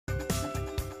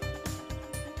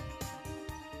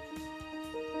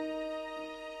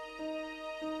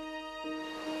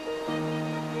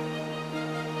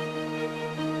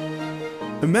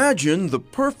Imagine the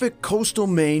perfect coastal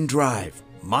Maine drive.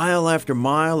 Mile after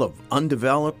mile of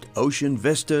undeveloped ocean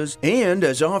vistas, and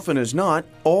as often as not,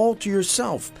 all to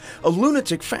yourself. A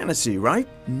lunatic fantasy, right?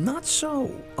 Not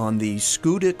so on the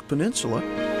Schoodic Peninsula.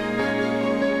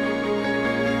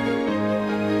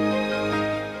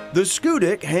 The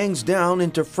Schoodic hangs down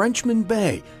into Frenchman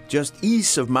Bay, just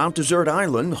east of Mount Desert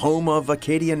Island, home of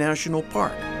Acadia National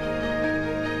Park.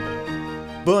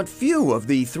 But few of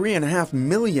the 3.5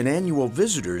 million annual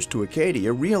visitors to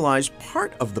Acadia realize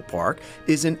part of the park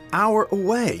is an hour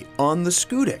away on the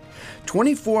Schoodic,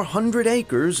 2,400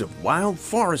 acres of wild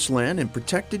forest land and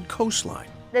protected coastline.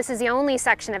 This is the only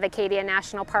section of Acadia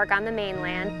National Park on the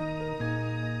mainland.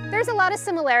 There's a lot of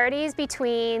similarities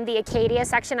between the Acadia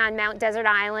section on Mount Desert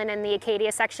Island and the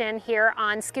Acadia section here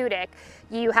on Schoodic.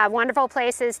 You have wonderful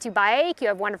places to bike, you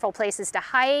have wonderful places to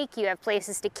hike, you have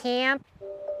places to camp.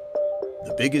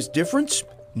 The biggest difference?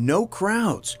 No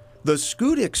crowds. The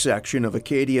Schoodic section of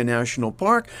Acadia National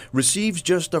Park receives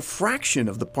just a fraction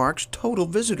of the park's total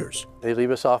visitors. They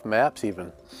leave us off maps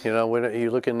even. You know, when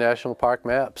you look in national park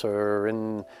maps or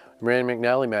in Rand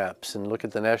McNally maps and look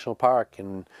at the national park,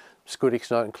 and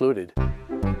Schoodic's not included.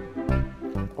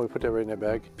 We put that right in that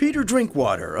bag. Peter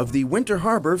Drinkwater of the Winter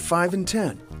Harbor 5 and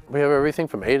 10. We have everything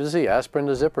from A to Z, aspirin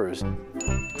to zippers.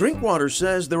 Drinkwater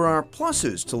says there are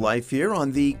pluses to life here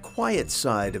on the quiet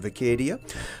side of Acadia.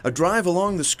 A drive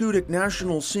along the Schoodic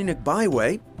National Scenic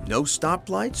Byway, no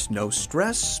stoplights, no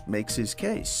stress, makes his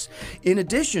case. In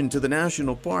addition to the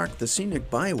national park, the Scenic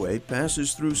Byway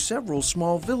passes through several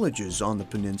small villages on the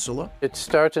peninsula. It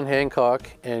starts in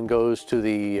Hancock and goes to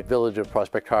the village of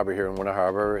Prospect Harbor here in Winter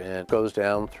Harbor, and goes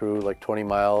down through like 20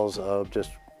 miles of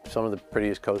just some of the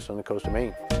prettiest coast on the coast of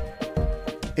Maine.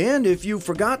 And if you've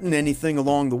forgotten anything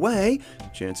along the way,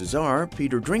 chances are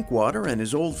Peter Drinkwater and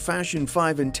his old-fashioned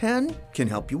 5 and 10 can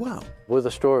help you out. With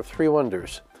a store of 3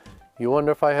 wonders. You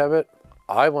wonder if I have it,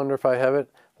 I wonder if I have it,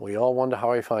 we all wonder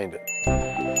how I find it.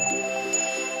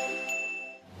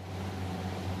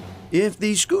 If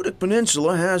the Schoodic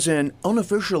Peninsula has an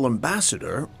unofficial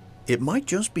ambassador, it might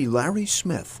just be Larry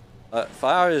Smith. As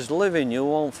far as living, you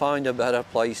won't find a better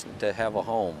place to have a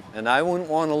home. And I wouldn't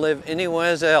want to live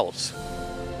anywhere else.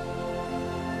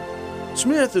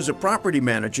 Smith is a property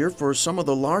manager for some of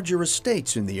the larger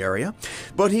estates in the area,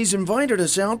 but he's invited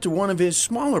us out to one of his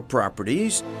smaller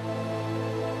properties,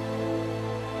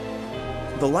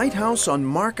 the lighthouse on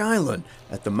Mark Island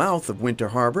at the mouth of Winter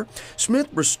Harbor. Smith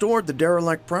restored the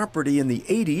derelict property in the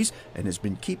 80s and has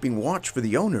been keeping watch for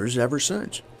the owners ever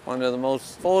since. One of the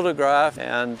most photographed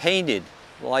and painted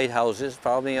lighthouses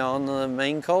probably on the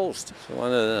Maine coast. It's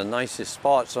one of the nicest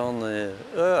spots on the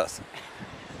earth.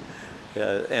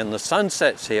 And the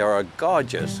sunsets here are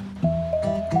gorgeous.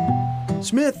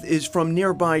 Smith is from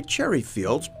nearby cherry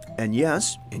fields, and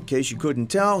yes, in case you couldn't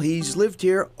tell, he's lived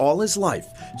here all his life.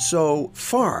 So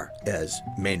far, as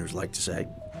Mainers like to say.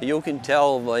 You can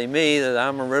tell by me that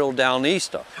I'm a real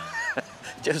down-easter.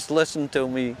 Just listen to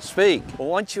me speak. But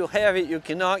once you have it, you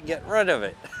cannot get rid of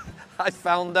it. I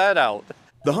found that out.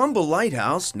 The humble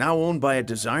lighthouse, now owned by a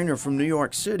designer from New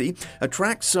York City,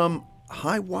 attracts some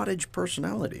high-wattage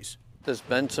personalities. There's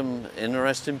been some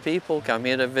interesting people come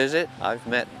here to visit. I've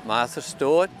met Martha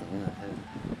Stewart and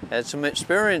had some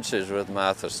experiences with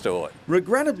Martha Stewart.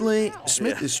 Regrettably,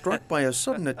 Smith is struck by a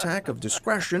sudden attack of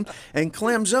discretion and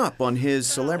clams up on his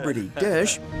celebrity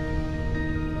dish.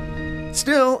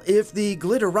 Still, if the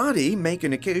glitterati make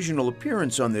an occasional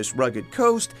appearance on this rugged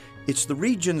coast, it's the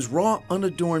region's raw,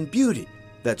 unadorned beauty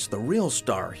that's the real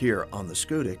star here on the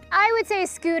Schoodic. I would say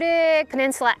Schoodic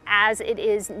Peninsula as it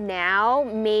is now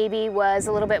maybe was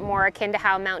a little bit more akin to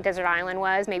how Mount Desert Island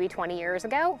was maybe 20 years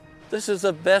ago. This is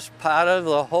the best part of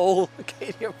the whole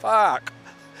Acadia Park.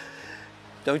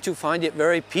 Don't you find it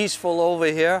very peaceful over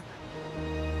here?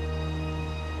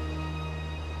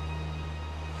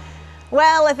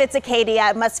 Well, if it's Acadia,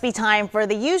 it must be time for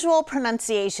the usual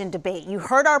pronunciation debate. You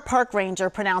heard our park ranger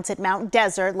pronounce it Mount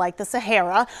Desert like the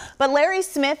Sahara, but Larry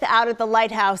Smith out at the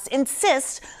lighthouse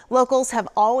insists locals have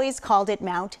always called it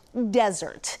Mount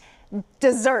Desert.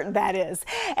 Dessert, that is.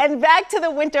 And back to the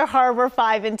Winter Harbor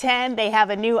 5 and 10. They have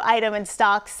a new item in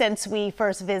stock since we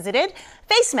first visited,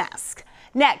 face mask.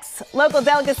 Next, local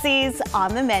delicacies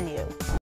on the menu.